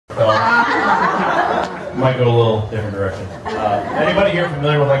so might go a little different direction. Anybody here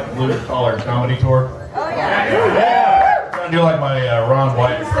familiar with like the Blue Collar Comedy Tour? Oh yeah. Yeah. I'm gonna do like my Ron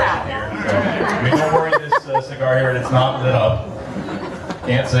White impression here. So, I mean, don't worry, this cigar here, it's not lit up.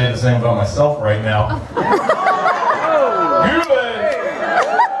 Can't say the same about myself right now.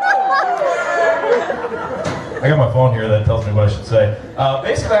 I got my phone here that tells me what I should say.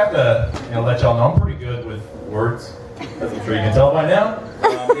 Basically, I have to let y'all know I'm pretty good with words, as I'm sure you can tell by now.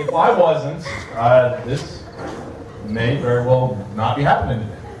 If I wasn't, this may very well not be happening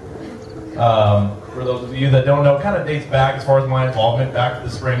today. For those of you that don't know, it kind of dates back as far as my involvement back to the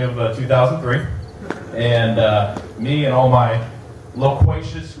spring of 2003. And me and all my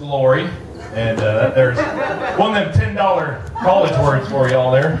loquacious glory, and there's one of them $10 college words for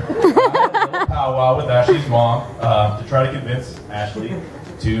y'all there. Powwow with Ashley's mom to try to convince Ashley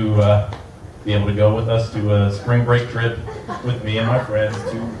to be able to go with us to a spring break trip with me and my friends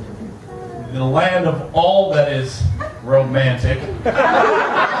to the land of all that is romantic,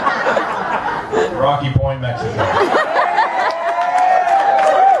 Rocky Point, Mexico.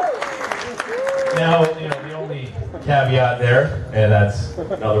 Now, the only caveat there, and that's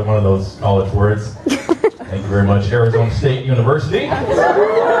another one of those college words. Thank you very much, Arizona State University.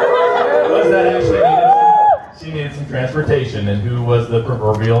 Was that Ashley she needed some transportation, and who was the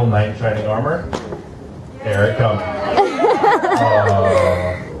proverbial knight in shining armor? Eric Cummins.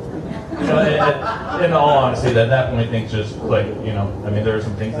 In all honesty, at that point things just click. I mean, there are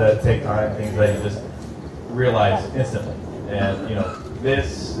some things that take time, things that you just realize instantly, and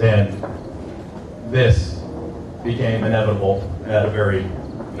this became inevitable at a very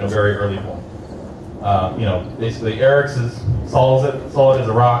early point. Basically, Eric's as solid as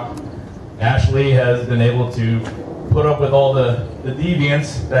a rock. Ashley has been able to put up with all the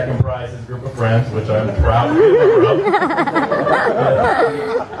deviants that comprise his group of friends, which I'm proud to be a member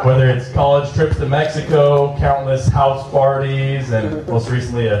of. Whether it's college trips to Mexico, countless house parties, and most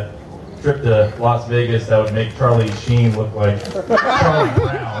recently a trip to Las Vegas that would make Charlie Sheen look like Charlie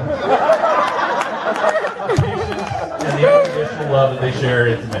Brown. The patience and the unconditional love that they share,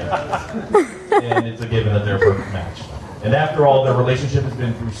 it's amazing. And it's a given that they're a perfect match. And after all, their relationship has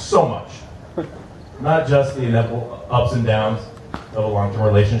been through so much. Not just the inevitable ups and downs of a long-term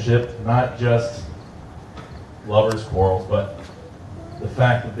relationship, not just lovers' quarrels, but the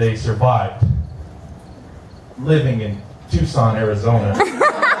fact that they survived living in Tucson, Arizona.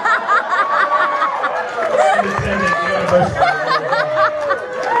 Independent university.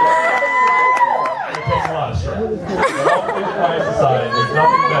 It takes a lot of strength. But all things bias aside, there's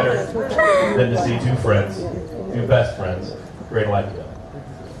nothing better than to see two best friends, create a life together.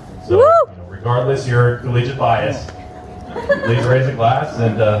 So, regardless your collegiate bias, please raise a glass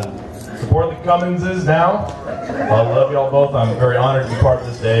and support the Cumminses now. I love y'all both. I'm very honored to be part of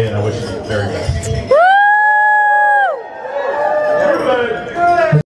this day, and I wish you the very best.